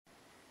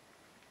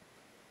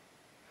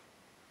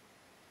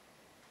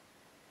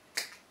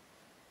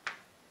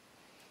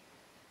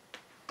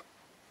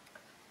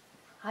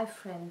Hi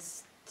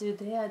friends,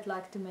 today I'd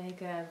like to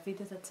make a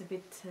video that's a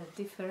bit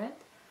different,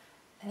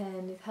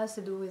 and it has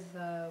to do with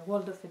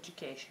Waldorf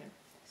education.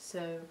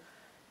 So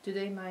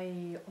today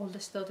my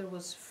oldest daughter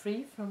was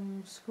free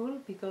from school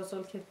because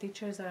all her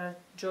teachers are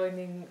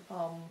joining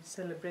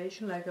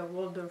celebration, like a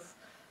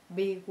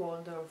big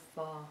Waldorf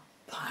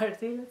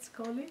party, let's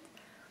call it,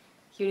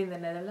 here in the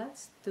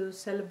Netherlands to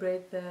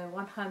celebrate the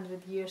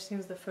 100 years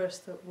since the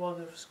first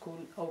Waldorf school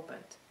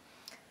opened.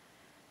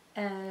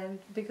 And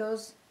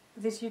because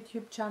this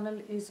YouTube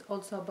channel is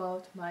also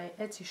about my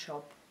Etsy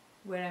shop,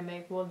 where I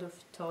make Waldorf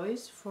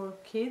toys for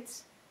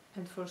kids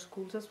and for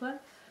schools as well,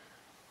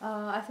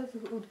 I thought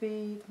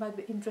it might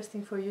be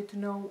interesting for you to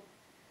know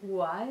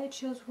why I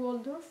chose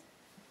Waldorf,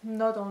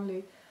 not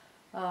only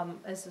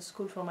as a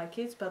school for my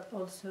kids, but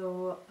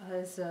also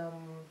as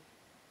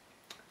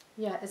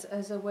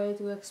as a way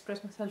to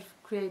express myself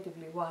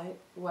creatively.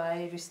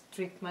 Why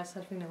restrict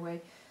myself in a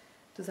way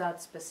to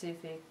that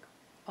specific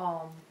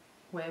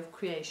way of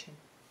creation,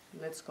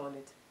 let's call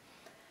it.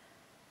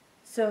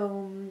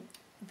 So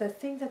the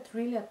thing that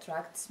really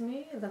attracted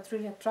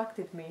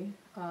me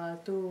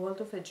to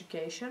Waldorf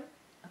education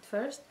at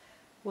first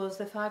was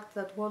the fact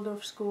that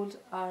Waldorf schools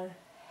are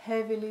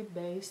heavily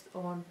based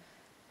on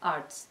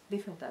arts,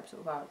 different types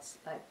of arts.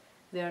 Like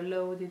they are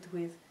loaded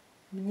with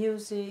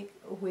music,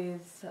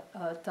 with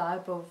a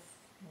type of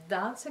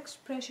dance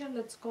expression,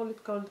 let's call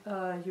it, called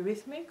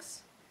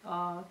eurythmics.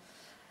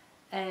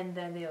 And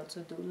then they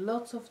also do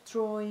lots of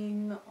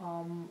drawing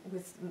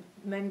with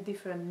many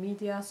different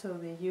media. So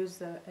they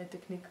use a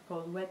technique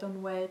called wet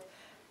on wet.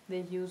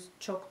 They use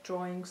chalk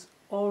drawings.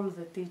 All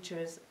the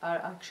teachers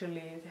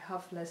they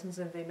have lessons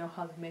and they know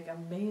how to make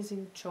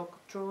amazing chalk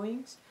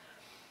drawings.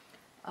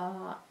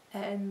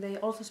 And they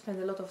also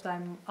spend a lot of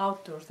time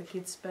outdoors. The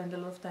kids spend a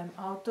lot of time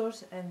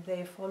outdoors, and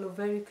they follow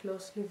very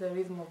closely the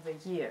rhythm of the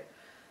year,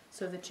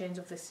 so the change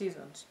of the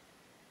seasons.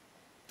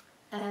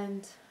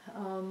 And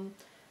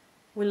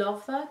we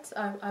love that.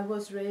 I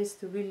was raised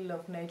to really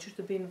love nature,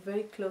 to be in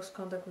very close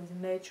contact with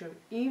nature,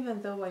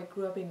 even though I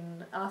grew up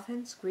in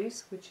Athens,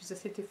 Greece, which is a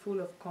city full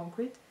of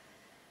concrete.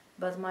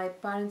 But my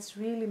parents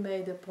really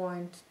made a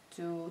point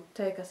to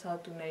take us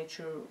out to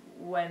nature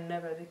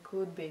whenever they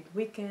could, be it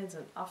weekends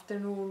and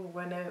afternoon,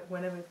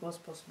 whenever it was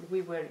possible.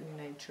 We were in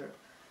nature,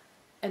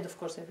 and of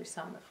course every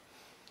summer.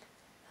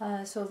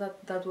 So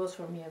that was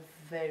for me a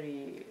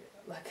very,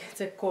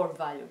 it's a core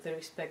value, the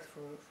respect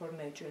for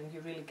nature, and you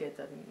really get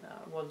that in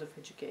Waldorf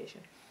education.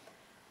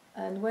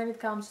 And when it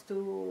comes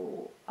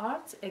to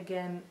arts,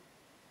 again,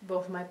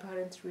 both my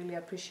parents really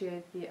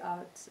appreciate the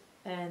arts,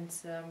 and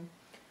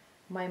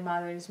my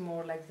mother is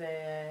more like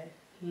the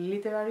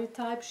literary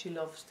type. She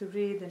loves to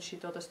read, and she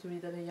taught us to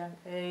read at a young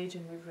age,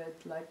 and we've read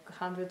like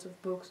hundreds of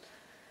books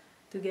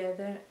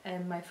together.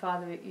 And my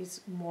father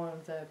is more on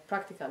the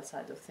practical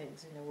side of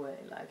things in a way,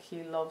 like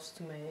he loves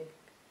to make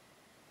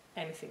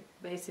anything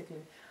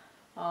basically.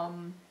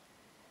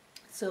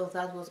 So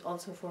that was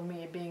also for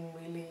me, being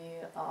really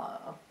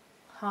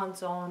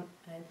hands-on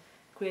and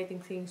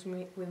creating things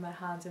with my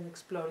hands and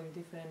exploring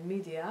different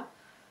media.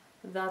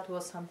 That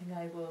was something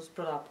I was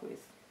brought up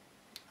with.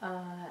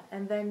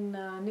 And then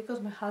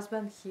Nikos, my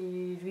husband,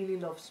 he really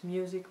loves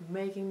music,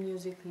 making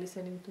music,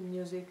 listening to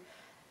music,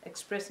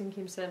 expressing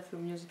himself through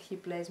music. He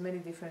plays many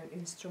different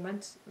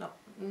instruments,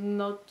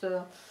 not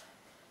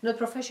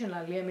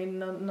professionally, I mean,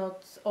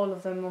 not all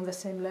of them on the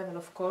same level,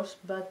 of course,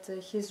 but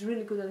he's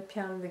really good at the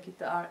piano and the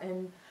guitar,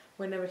 and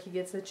whenever he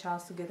gets the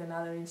chance to get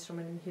another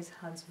instrument in his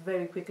hands,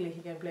 very quickly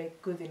he can play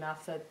good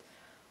enough that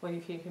when you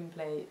hear him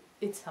play,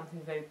 it's something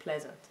very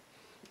pleasant.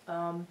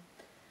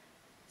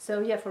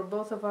 So yeah, for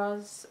both of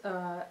us,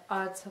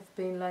 arts have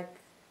been like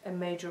a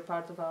major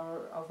part of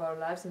our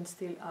lives and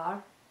still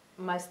are.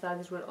 My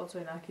studies were also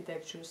in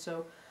architecture,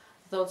 so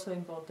it also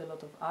involved a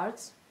lot of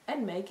arts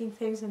and making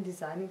things and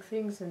designing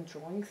things and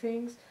drawing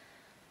things.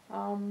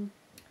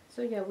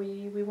 So yeah,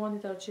 we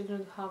wanted our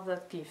children to have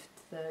that gift,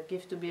 the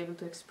gift to be able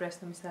to express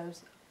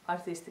themselves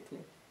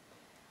artistically.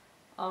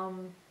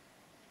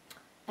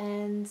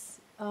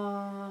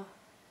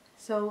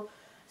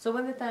 So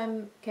when the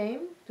time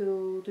came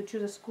to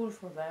choose a school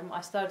for them,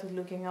 I started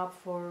looking up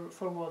for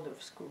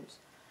Waldorf schools.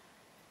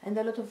 And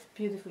a lot of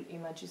beautiful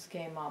images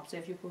came up. So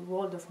if you put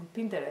Waldorf on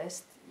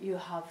Pinterest, you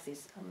have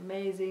these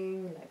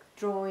amazing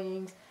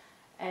drawings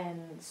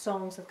and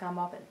songs that come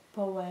up and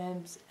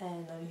poems,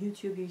 and on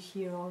YouTube you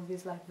hear all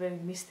these very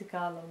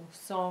mystical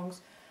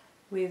songs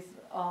with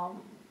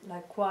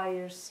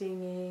choirs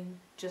singing,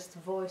 just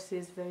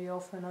voices very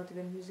often, not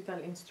even musical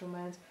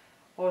instruments,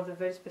 or the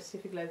very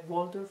specific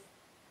Waldorf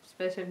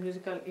special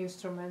musical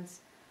instruments.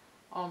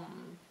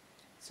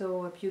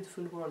 So a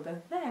beautiful world.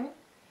 And then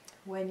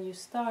when you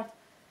start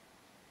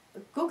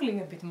Googling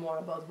a bit more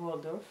about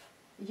Waldorf,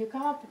 you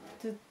come up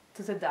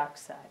to the dark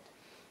side,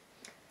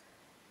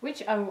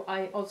 which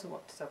I also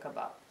want to talk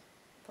about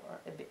for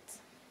a bit.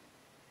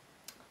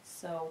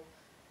 So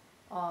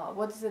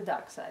what is the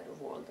dark side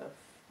of Waldorf?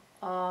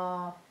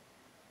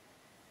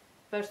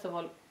 First of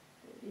all,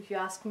 if you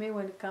ask me,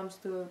 when it comes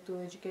to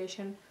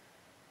education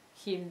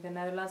here in the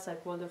Netherlands,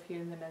 like Waldorf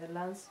here in the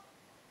Netherlands,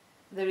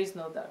 there is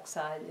no dark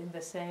side in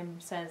the same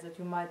sense that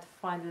you might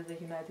find in the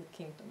United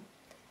Kingdom.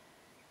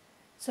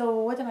 So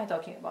what am I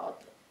talking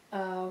about?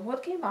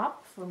 What came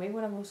up for me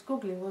when I was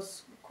Googling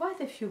was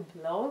quite a few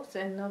blogs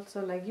and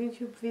also like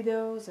YouTube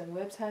videos and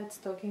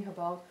websites talking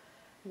about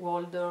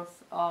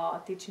Waldorf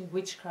teaching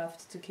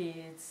witchcraft to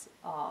kids.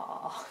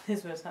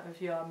 These were some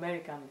few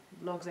American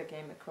blogs I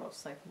came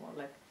across, like more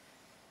like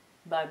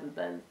Bible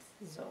Belt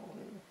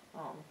zone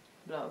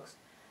blogs.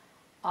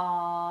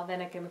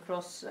 Then I came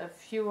across a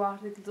few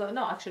articles,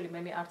 no, actually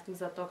many articles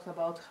that talked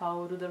about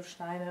how Rudolf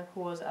Steiner,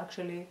 who was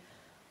actually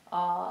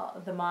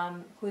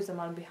who is the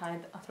man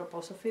behind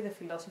anthroposophy, the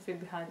philosophy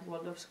behind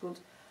Waldorf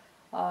schools,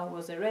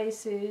 was a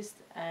racist,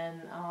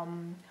 and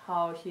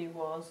how he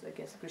was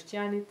against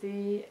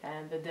Christianity,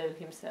 and the devil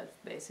himself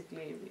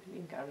basically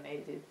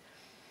reincarnated.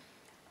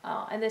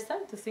 And I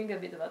started to think a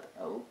bit about,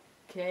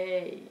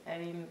 okay, I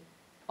mean,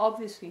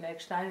 obviously,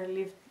 like Steiner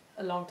lived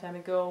a long time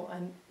ago,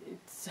 and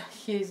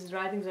his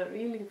writings are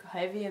really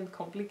heavy and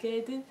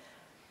complicated,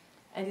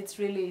 and it's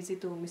really easy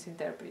to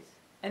misinterpret.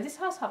 And this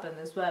has happened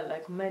as well,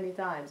 like many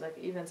times, like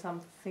even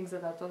some things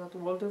that are taught at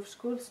Waldorf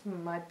schools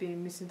might be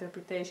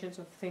misinterpretations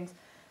of things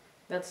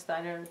that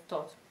Steiner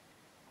taught.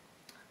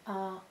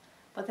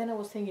 But then I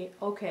was thinking,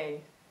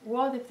 okay,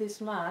 what if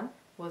this man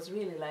was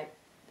really like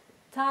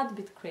a tad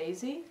bit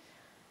crazy,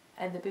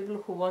 and the people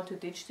who want to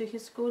teach to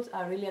his schools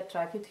are really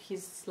attracted to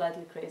his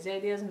slightly crazy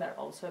ideas and are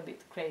also a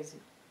bit crazy.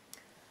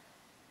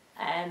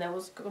 And I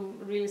was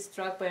really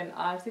struck by an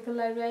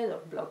article I read, or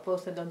blog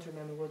post, I don't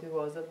remember what it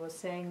was, that was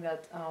saying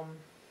that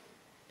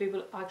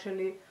people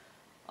actually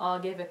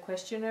gave a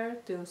questionnaire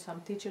to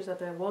some teachers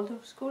at a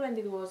Waldorf school, and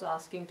it was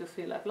asking to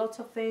fill like lots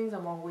of things,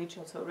 among which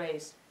also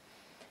race.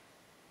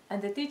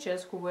 And the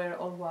teachers, who were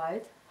all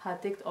white,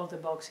 had ticked all the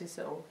boxes,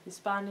 so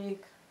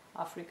Hispanic,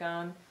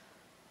 African,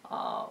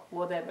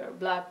 whatever,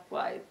 black,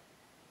 white,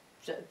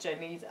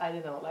 Chinese, I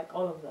don't know, like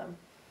all of them.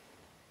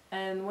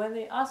 And when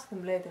they asked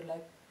them later,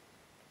 like,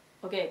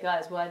 okay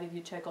guys, why did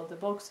you check all the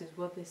boxes?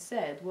 What they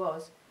said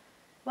was,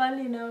 well,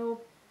 you know,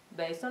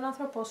 based on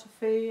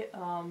anthroposophy,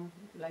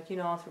 like, you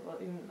know,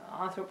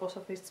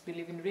 anthroposophists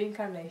believe in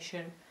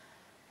reincarnation,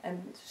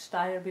 and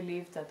Steiner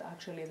believed that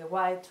actually the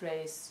white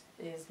race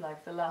is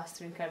like the last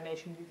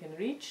reincarnation you can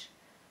reach.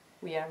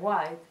 We are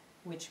white,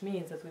 which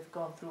means that we've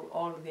gone through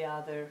all the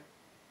other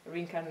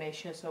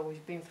reincarnations, so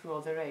we've been through all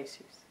the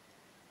races.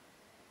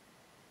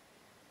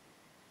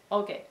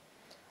 Okay,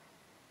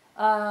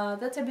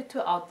 that's a bit too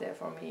out there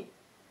for me.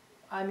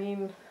 I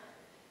mean,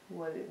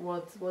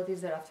 what is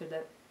there after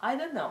that? I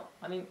don't know.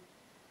 I mean,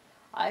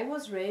 I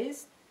was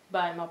raised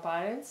by my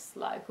parents,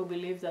 like, who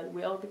believe that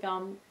we all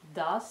become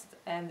dust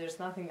and there's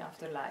nothing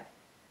after life.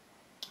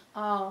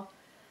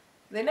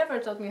 They never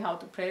taught me how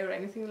to pray or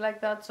anything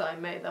like that, so I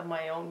made up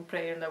my own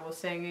prayer and I was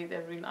saying it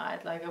every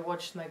night. Like, I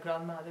watched my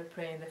grandmother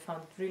pray and I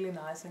found it really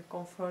nice and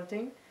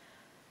comforting.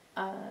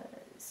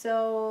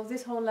 So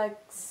this whole like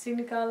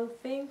cynical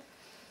thing,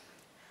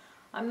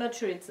 I'm not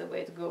sure it's the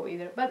way to go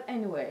either. But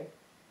anyway,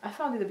 I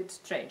found it a bit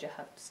strange, I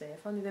have to say. I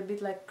found it a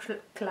bit like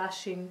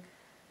clashing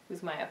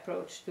with my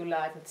approach to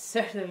life, and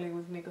certainly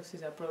with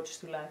Nikos' approach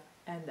to life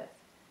and death.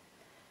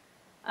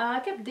 I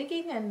kept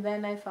digging, and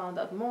then I found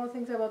out more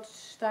things about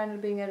Steiner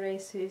being a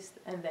racist,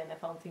 and then I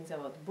found things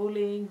about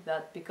bullying,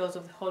 that because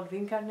of the whole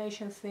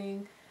reincarnation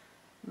thing,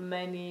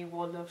 many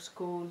Waldorf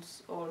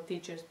schools or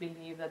teachers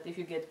believe that if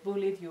you get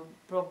bullied, you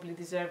probably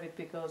deserve it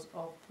because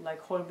of like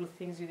horrible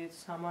things you did to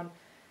someone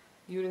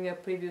during a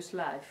previous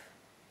life.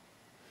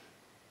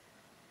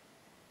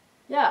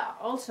 Yeah,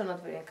 also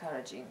not very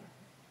encouraging.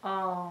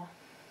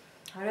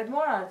 I read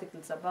more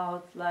articles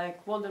about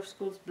like Waldorf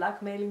schools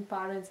blackmailing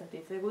parents, that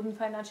if they wouldn't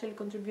financially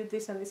contribute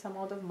this and this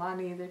amount of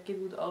money, their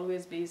kid would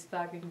always be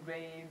stuck in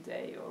grade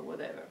A or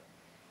whatever.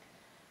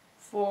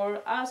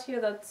 For us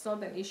here, that's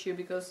not an issue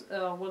because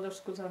Waldorf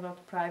schools are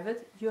not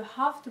private. You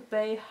have to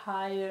pay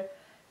higher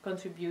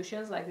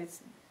contributions, like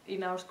it's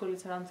in our school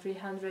it's around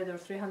 300 or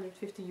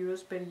 350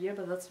 euros per year,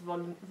 but that's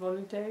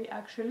voluntary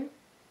actually.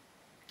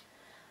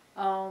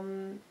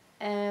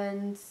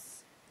 And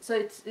so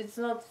it's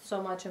not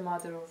so much a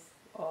matter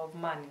of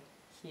money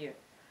here.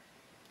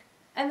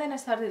 And then I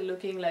started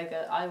looking, like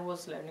I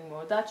was learning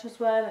more Dutch as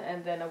well,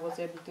 and then I was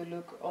able to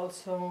look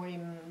also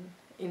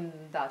in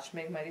Dutch,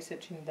 make my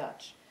research in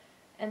Dutch.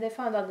 And I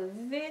found out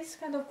that these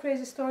kind of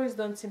crazy stories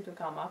don't seem to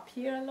come up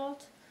here a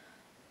lot.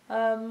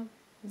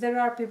 There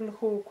are people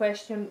who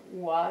question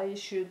why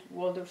should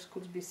Waldorf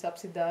schools be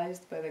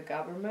subsidized by the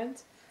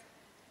government,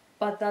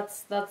 but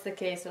that's the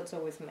case also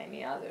with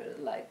many other,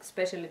 like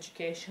special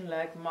education,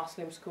 like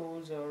Muslim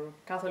schools or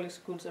Catholic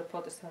schools or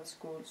Protestant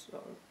schools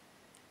or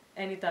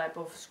any type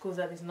of school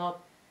that is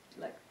not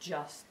like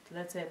just,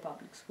 let's say, a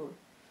public school.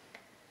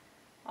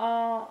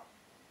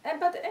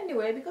 But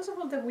anyway, because of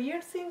all the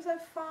weird things I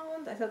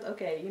found, I thought,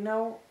 okay, you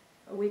know,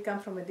 we come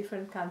from a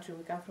different country,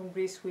 we come from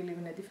Greece, we live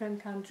in a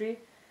different country.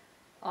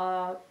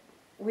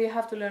 We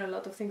have to learn a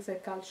lot of things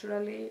like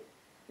culturally.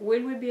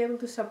 Will we be able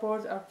to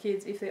support our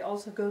kids if they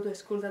also go to a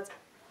school that's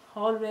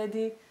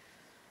already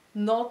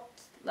not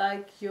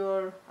like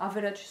your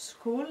average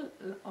school?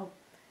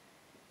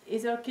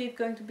 is our kid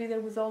going to be there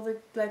with all the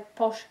like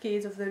posh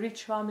kids of the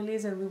rich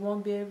families, and we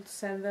won't be able to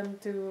send them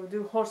to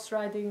do horse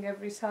riding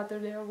every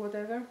Saturday or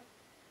whatever?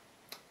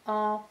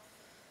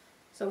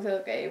 So we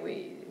said, okay,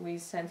 we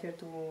sent her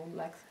to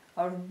like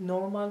our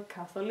normal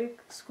Catholic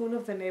school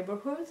of the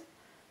neighborhood,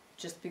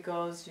 just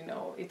because, you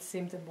know, it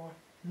seemed a more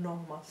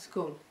normal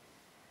school.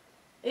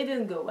 It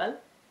didn't go well.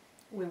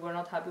 We were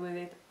not happy with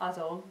it at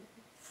all,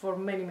 for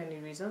many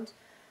reasons,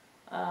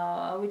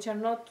 which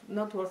are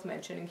not worth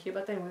mentioning here.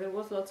 But anyway, there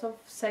was lots of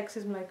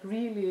sexism, like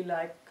really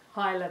like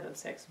high level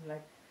sexism,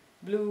 like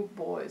blue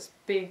boys,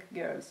 pink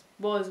girls,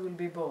 boys will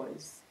be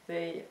boys.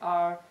 They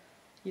are,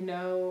 you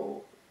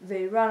know,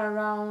 they run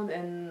around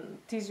and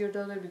tease your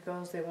daughter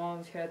because they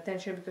want her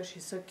attention because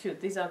she's so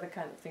cute. These are the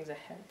kind of things I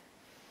heard.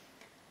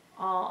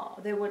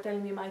 They were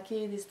telling me my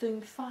kid is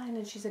doing fine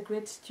and she's a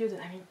great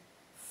student. I mean,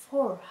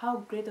 4, how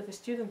great of a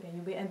student can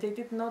you be? And they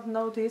did not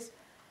notice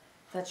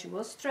that she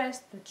was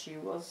stressed, that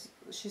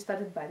she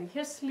started biting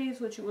her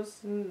sleeves, which she was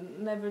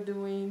never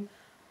doing.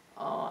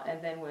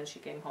 And then when she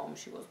came home,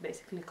 she was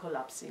basically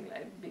collapsing,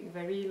 like being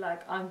very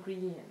like angry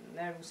and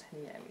nervous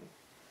and yelling.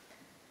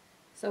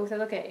 So we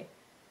said, okay,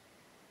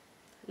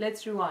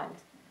 let's rewind.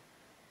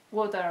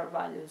 What are our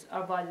values?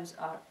 Our values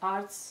are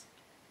arts,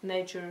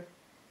 nature,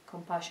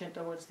 compassion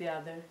towards the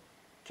other,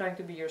 trying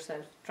to be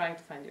yourself, trying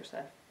to find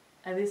yourself.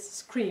 And this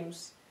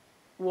screams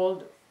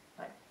Waldorf,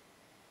 like,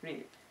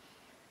 really.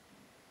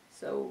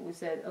 So we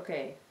said,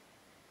 okay,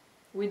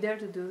 we dare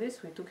to do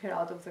this. We took her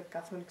out of the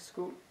Catholic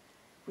school,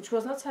 which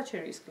was not such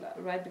a risk,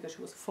 right, because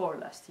she was 4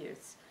 last year.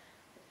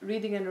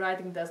 Reading and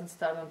writing doesn't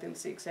start until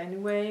 6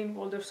 anyway.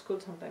 Waldorf school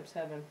sometimes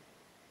 7.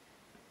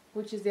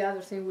 Which is the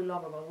other thing we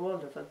love about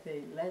Waldorf, that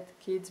they let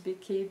kids be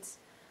kids,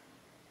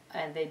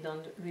 and they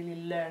don't really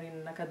learn in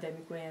an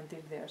academic way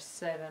until they're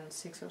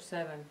 6 or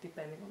 7,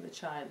 depending on the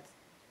child.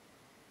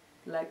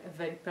 Like a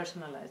very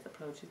personalized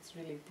approach, it's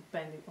really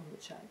depending on the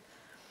child.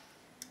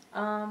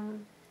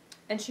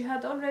 And she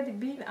had already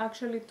been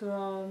actually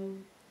to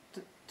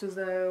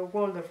the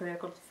Waldorf, they are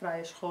called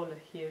Freie Schule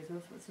here,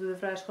 to the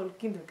Freie Schule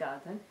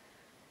kindergarten,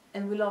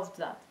 and we loved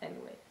that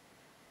anyway.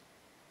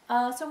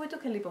 So we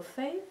took a leap of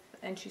faith,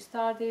 and she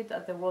started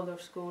at the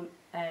Waldorf school,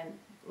 and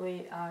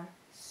we are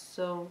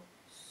so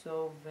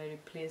very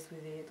pleased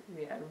with it.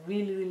 We are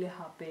really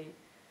happy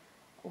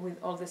with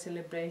all the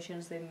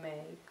celebrations they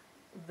make,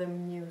 the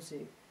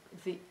music,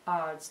 the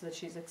arts that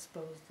she's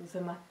exposed to, the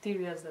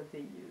materials that they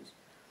use.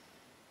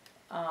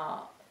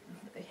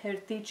 Her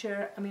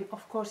teacher, I mean,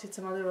 of course it's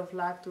a matter of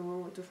luck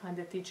to find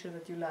a teacher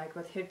that you like,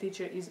 but her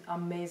teacher is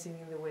amazing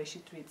in the way she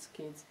treats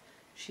kids.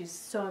 She's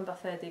so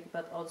empathetic,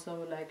 but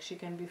also like she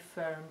can be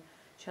firm.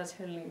 She has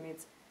her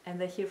limits.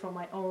 And I hear from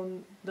my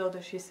own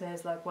daughter, she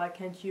says like, why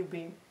can't you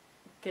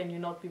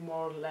not be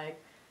more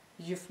like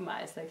youth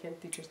Miles, like her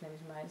teacher's name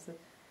is Miles,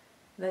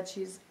 that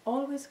she's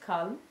always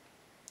calm.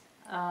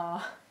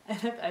 And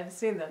I've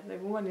seen that, the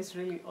woman is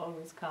really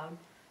always calm.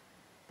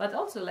 But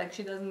also like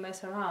she doesn't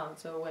mess around,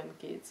 so when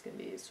kids can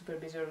be super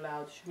busy or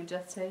loud, she will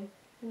just say,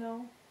 you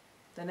know,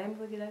 the name of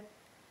the kid, like,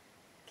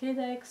 Kid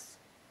X,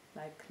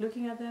 like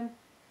looking at them,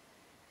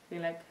 be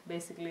like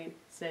basically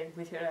saying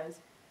with her eyes,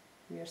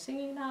 we are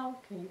singing now,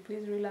 can you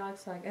please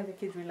relax? Like, and the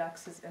kid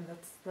relaxes, and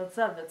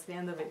that's the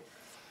end of it.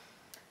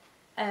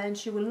 And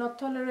she will not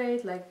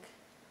tolerate like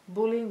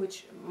bullying,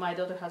 which my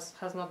daughter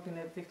has not been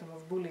a victim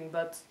of bullying,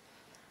 but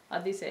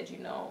at this age, you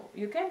know,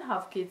 you can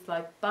have kids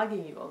like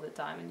bugging you all the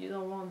time, and you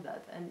don't want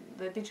that, and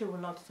the teacher will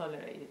not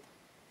tolerate it.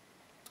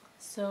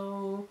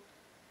 So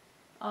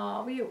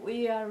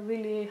we are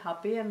really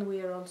happy, and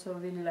we are also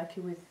really lucky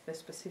with the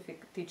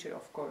specific teacher,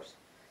 of course.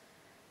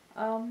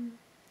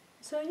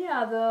 So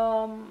yeah,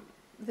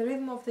 the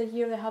rhythm of the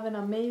year, they have an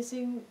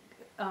amazing,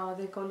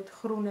 they call it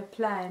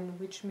groeneplein,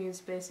 which means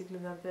basically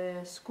that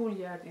the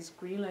schoolyard is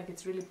green, like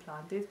it's really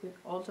planted with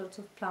all sorts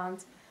of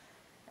plants,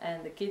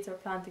 and the kids are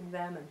planting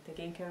them and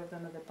taking care of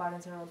them, and the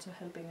parents are also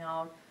helping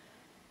out.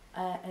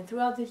 And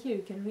throughout the year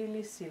you can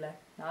really see, like,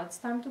 now it's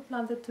time to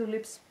plant the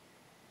tulips,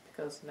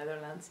 because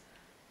Netherlands,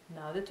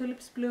 now the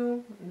tulips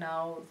bloom,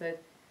 now the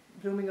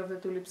blooming of the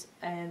tulips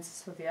ends,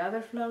 so the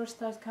other flowers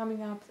start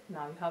coming up,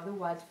 now you have the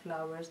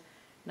wildflowers,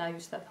 now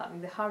you start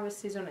having the harvest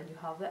season, and you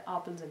have the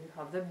apples, and you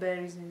have the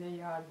berries in the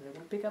yard. They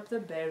will pick up the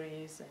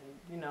berries and,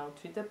 you know,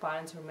 treat the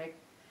parents or make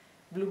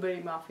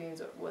blueberry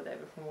muffins or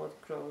whatever from what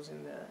grows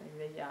in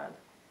the yard.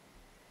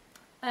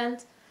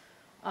 And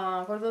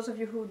for those of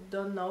you who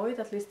don't know it,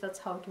 at least that's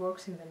how it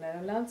works in the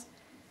Netherlands.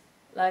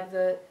 Like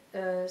the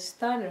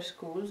Steiner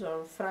schools,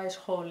 or Freie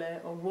Schule,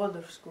 or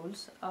Waldorf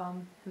schools,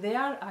 they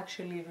are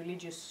actually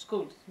religious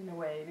schools in a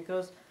way,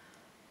 because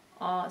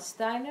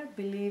Steiner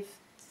believed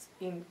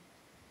in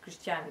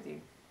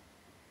Christianity,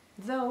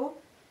 though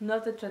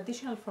not the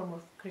traditional form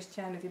of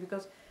Christianity,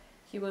 because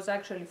he was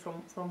actually,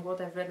 from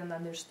what I've read and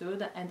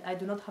understood, and I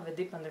do not have a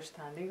deep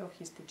understanding of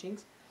his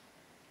teachings,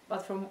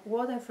 but from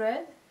what I've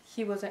read,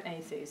 he was an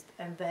atheist,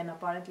 and then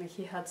apparently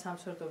he had some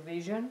sort of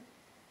vision,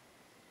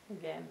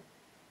 again,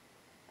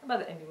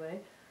 but anyway,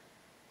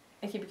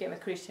 and he became a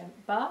Christian,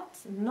 but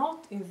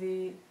not in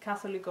the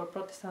Catholic or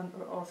Protestant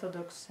or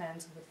Orthodox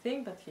sense of the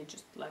thing, but he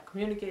just like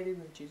communicated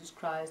with Jesus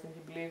Christ, and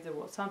he believed there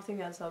was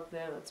something else out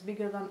there that's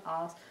bigger than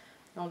us,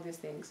 and all these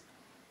things.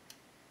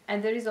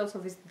 And there is also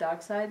this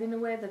dark side in a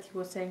way that he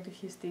was saying to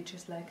his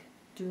teachers, like,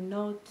 do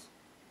not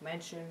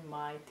mention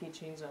my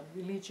teachings on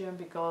religion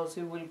because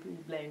you will be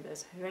blamed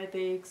as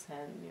heretics,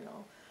 and you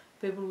know,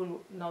 people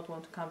will not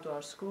want to come to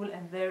our school,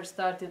 and there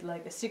started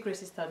like a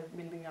secrecy started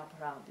building up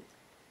around it.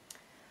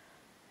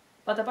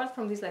 But apart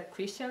from this like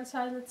Christian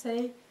side, let's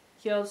say,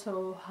 he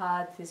also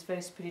had this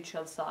very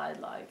spiritual side,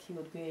 like he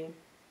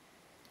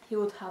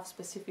would have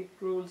specific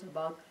rules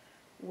about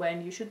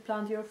when you should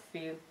plant your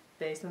field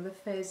based on the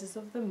phases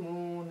of the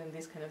moon and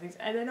these kind of things.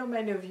 And I know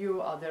many of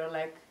you out there are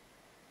like,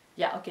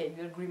 yeah, okay,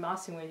 you're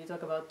grimacing when you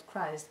talk about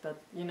Christ,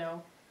 but you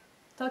know,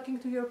 talking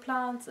to your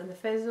plants and the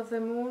phases of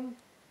the moon,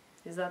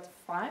 is that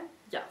fine?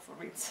 Yeah, for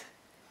me it's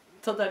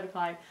totally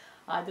fine.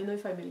 I don't know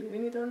if I believe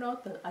in it or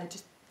not, but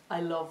I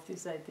love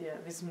this idea,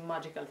 this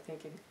magical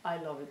thinking. I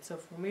love it. So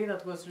for me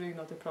that was really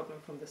not a problem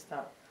from the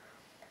start.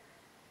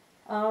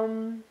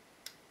 And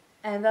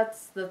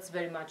that's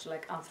very much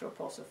like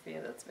anthroposophy,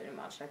 and that's very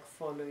much like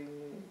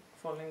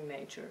following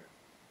nature.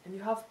 And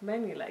you have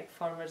many like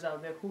farmers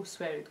out there who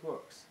swear it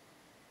works.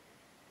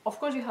 Of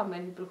course you have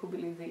many people who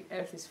believe the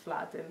earth is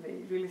flat and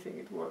they really think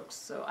it works.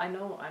 So I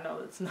know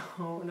that's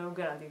no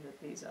guarantee that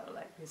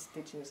these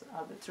teachings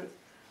are the truth.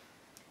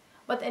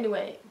 But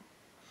anyway,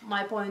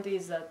 my point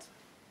is that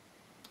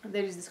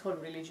there is this whole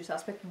religious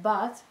aspect,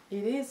 but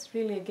it is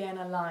really again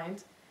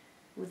aligned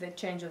with the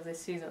change of the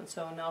season.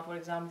 So now, for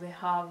example, they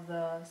have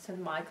the St.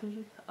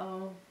 Michael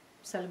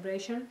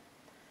celebration,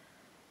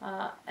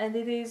 and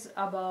it is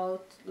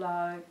about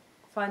like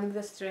finding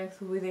the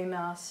strength within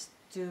us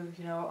to,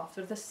 you know,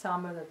 after the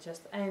summer that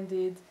just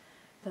ended,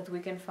 that we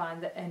can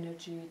find the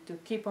energy to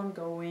keep on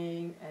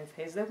going and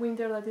face the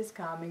winter that is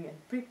coming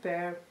and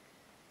prepare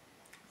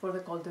for the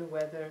colder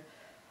weather,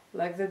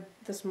 like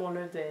the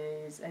smaller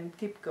days, and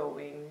keep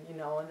going, you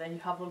know. And then you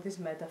have all these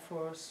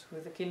metaphors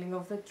with the killing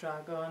of the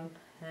dragon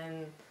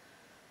and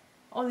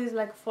all these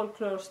like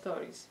folklore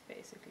stories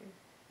basically.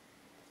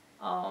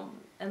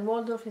 And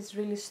Waldorf is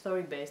really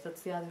story based.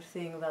 That's the other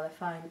thing that I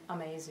find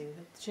amazing,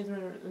 that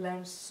children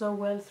learn so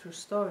well through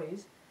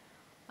stories,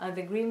 and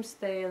the Grimm's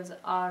tales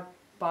are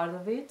part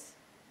of it.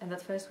 And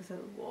at first we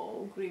thought,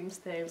 whoa, Grimm's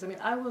tales. I mean,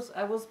 I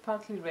was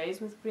partly raised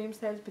with Grimm's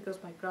tales because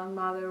my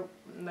grandmother,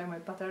 like my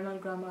paternal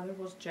grandmother,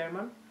 was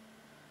German.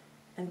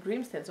 And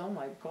Grimm's tales, oh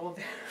my god,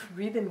 they're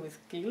written with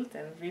guilt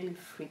and really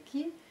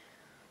freaky.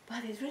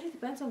 But it really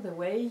depends on the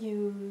way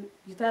you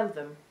tell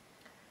them.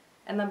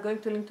 And I'm going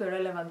to link to a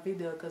relevant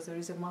video because there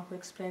is a man who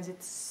explains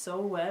it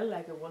so well,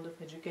 like a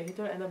Waldorf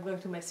educator, and I'm going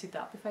to mess it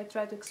up if I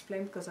try to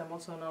explain because I'm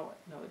also no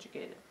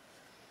educator.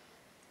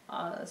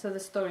 So the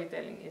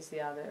storytelling is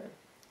the other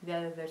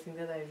thing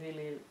that I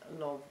really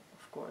love,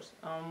 of course.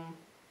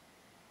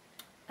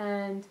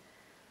 And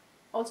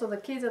also the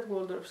kids at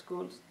Waldorf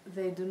schools,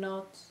 they do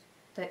not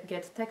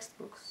get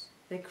textbooks.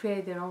 They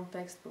create their own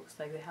textbooks,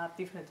 like they have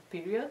different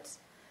periods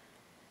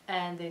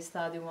and they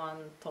study one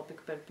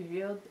topic per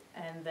period,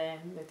 and then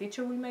the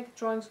teacher will make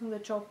drawings on the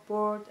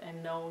chalkboard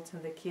and notes,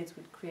 and the kids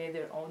will create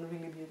their own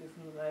really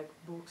beautiful like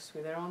books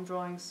with their own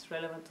drawings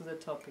relevant to the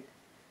topic.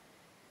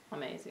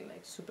 Amazing,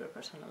 like super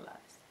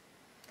personalized.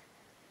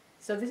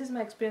 So this is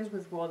my experience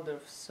with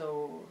Waldorf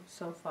so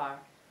far.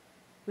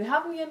 We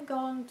haven't yet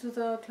gone to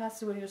the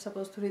classes where you're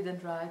supposed to read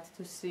and write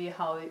to see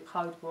how it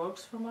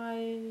works for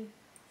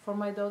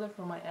my daughter,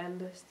 for my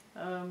eldest.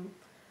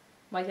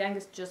 My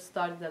youngest just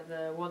started at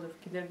the Waldorf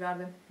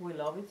kindergarten. We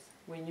love it.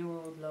 We knew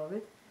we would love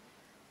it.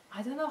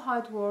 I don't know how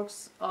it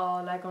works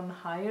like on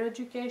higher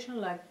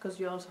education, like because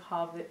you also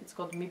have it's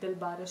called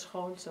Mittelbare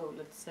School, so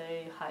let's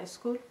say high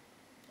school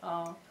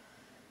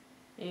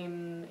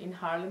in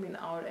Harlem, in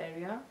our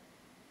area.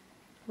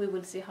 We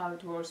will see how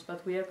it works,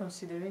 but we are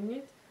considering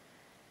it.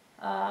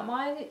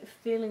 My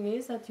feeling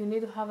is that you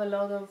need to have a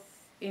lot of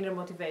inner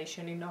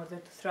motivation in order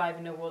to thrive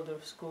in a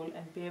Waldorf school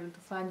and be able to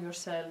find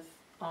yourself,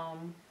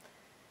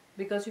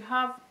 because you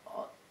have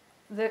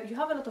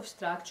a lot of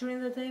structure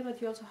in the day,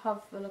 but you also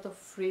have a lot of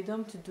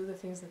freedom to do the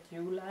things that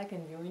you like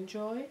and you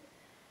enjoy.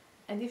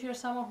 And if you're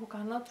someone who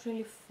cannot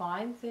really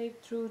find their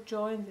true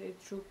joy and their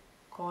true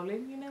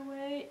calling in a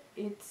way,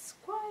 it's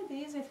quite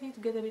easy, I think,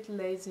 to get a bit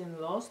lazy and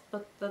lost,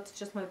 but that's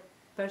just my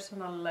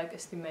personal like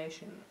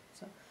estimation.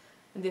 So,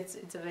 and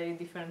it's a very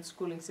different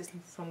schooling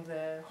system from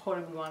the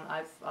horrible one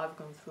I've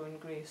gone through in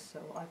Greece, so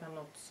I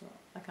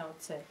cannot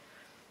say.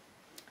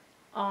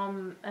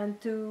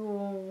 And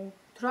to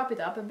wrap it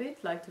up a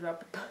bit, like to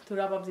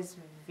wrap up this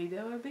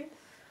video a bit,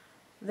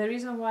 the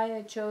reason why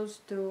I chose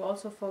to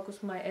also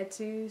focus my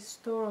Etsy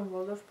store on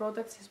Waldorf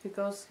products is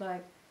because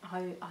like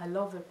I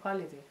love their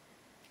quality.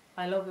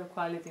 I love their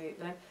quality.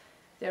 Like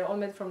they're all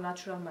made from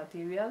natural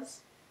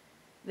materials.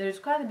 There is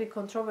quite a big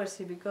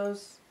controversy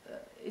because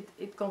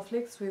it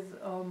conflicts with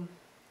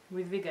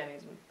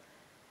veganism.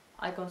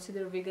 I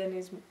consider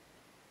veganism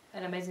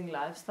an amazing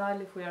lifestyle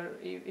if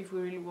we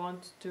really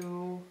want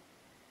to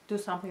do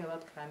something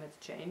about climate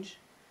change.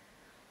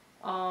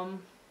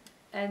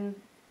 And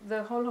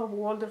the whole of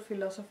Waldorf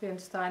philosophy and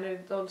Steiner,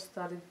 it all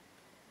started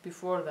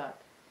before that.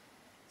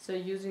 So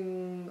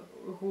using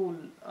wool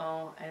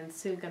and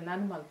silk and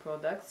animal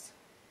products,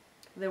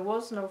 there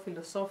was no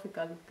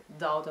philosophical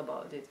doubt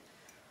about it.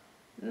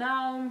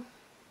 Now,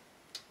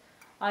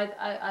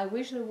 I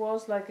wish there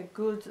was like a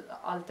good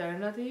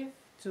alternative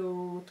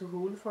to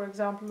wool, for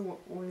example,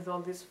 with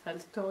all these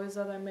felt toys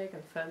that I make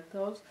and felt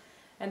dolls.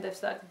 And I've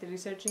started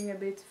researching a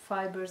bit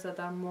fibers that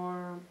are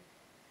more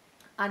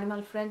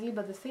animal friendly,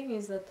 but the thing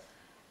is that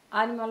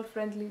animal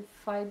friendly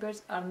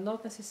fibers are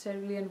not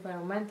necessarily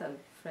environmental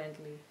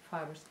friendly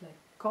fibers like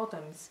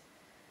cottons.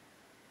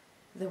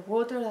 The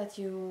water that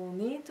you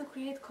need to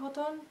create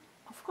cotton,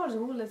 of course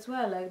wool as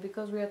well, like,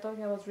 because we are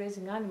talking about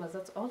raising animals,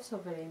 that's also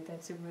very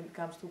intensive when it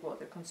comes to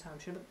water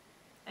consumption. But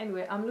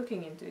anyway, I'm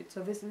looking into it.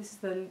 So this is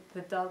the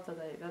doubt that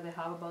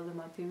I have about the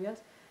materials.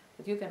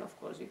 But you can, of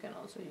course, you can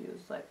also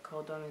use like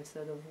cotton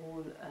instead of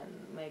wool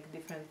and make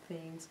different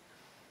things.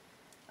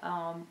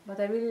 But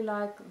I really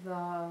like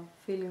the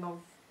feeling of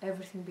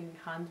everything being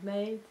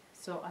handmade.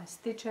 So I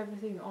stitch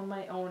everything on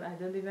my own. I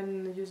don't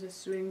even use a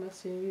sewing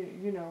machine.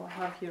 You know, I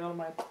have here all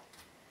my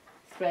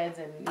threads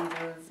and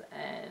needles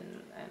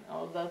and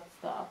all that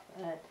stuff.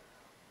 And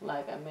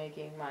like I'm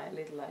making my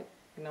little like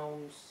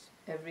gnomes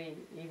every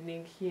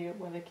evening here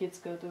when the kids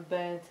go to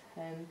bed,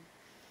 and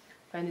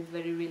find it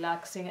very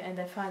relaxing. And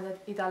I find that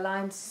it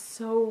aligns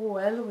so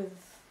well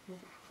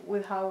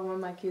with how I want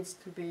my kids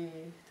to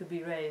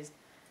be raised.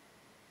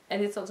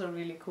 And it's also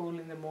really cool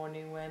in the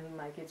morning when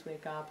my kids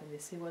wake up and they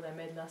see what I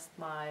made last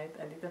night,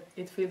 and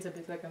it feels a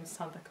bit like I'm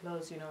Santa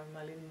Claus, you know, in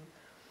my little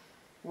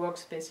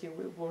workspace here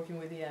working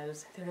with the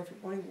others. They're every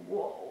morning,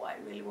 whoa, I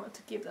really want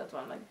to keep that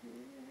one. Like,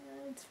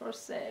 it's for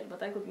sale,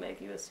 but I could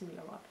make you a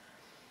similar one.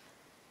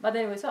 But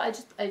anyway, so I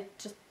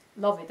just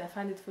love it. I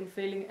find it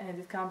fulfilling, and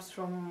it comes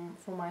from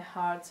my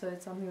heart. So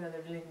it's something that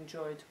I really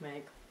enjoy to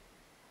make.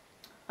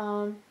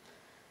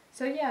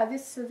 So yeah,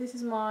 this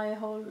is my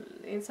whole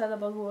insight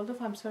about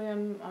Waldorf. I'm sorry,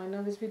 I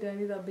know this video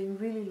ended up being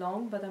really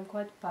long, but I'm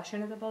quite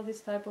passionate about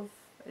this type of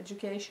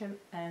education,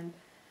 and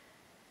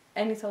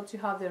any thoughts you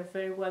have, they're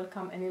very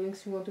welcome. Any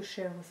links you want to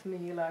share with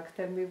me, like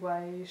tell me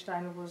why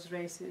Steiner was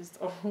racist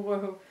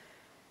or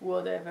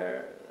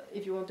whatever.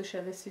 If you want to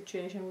share the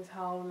situation with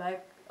how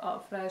like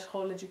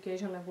threshold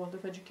education, like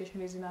Waldorf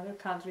education is in other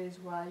countries,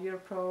 why you're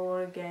pro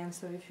or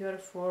against, or if you're a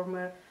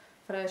former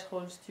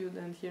threshold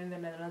student here in the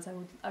Netherlands,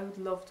 I would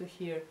love to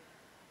hear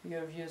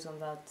your views on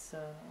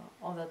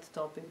that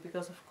topic,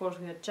 because of course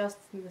we are just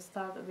in the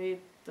start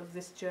of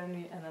this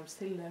journey, and I'm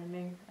still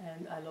learning,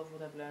 and I love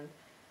what I've learned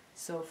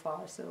so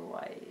far. So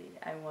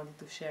I wanted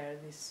to share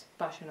this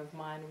passion of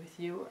mine with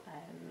you,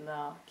 and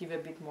give a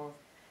bit more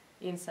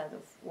insight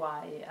of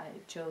why I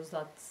chose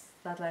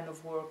that line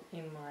of work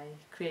in my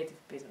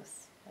creative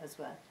business as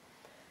well.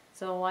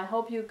 So I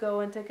hope you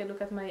go and take a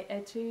look at my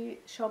Etsy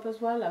shop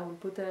as well. I will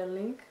put a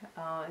link,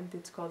 and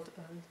it's called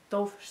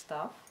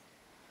Toverstuff,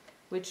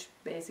 which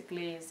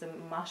basically is a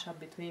mashup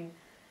between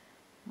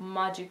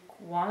magic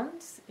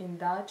wands in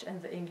Dutch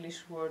and the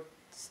English word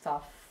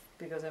stuff,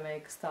 because I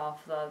make stuff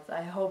that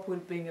I hope will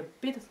bring a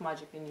bit of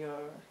magic in your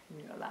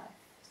life.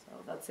 So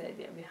that's the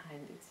idea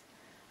behind it.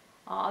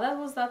 That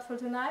was that for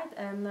tonight,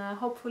 and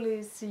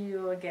hopefully see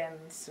you again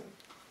soon.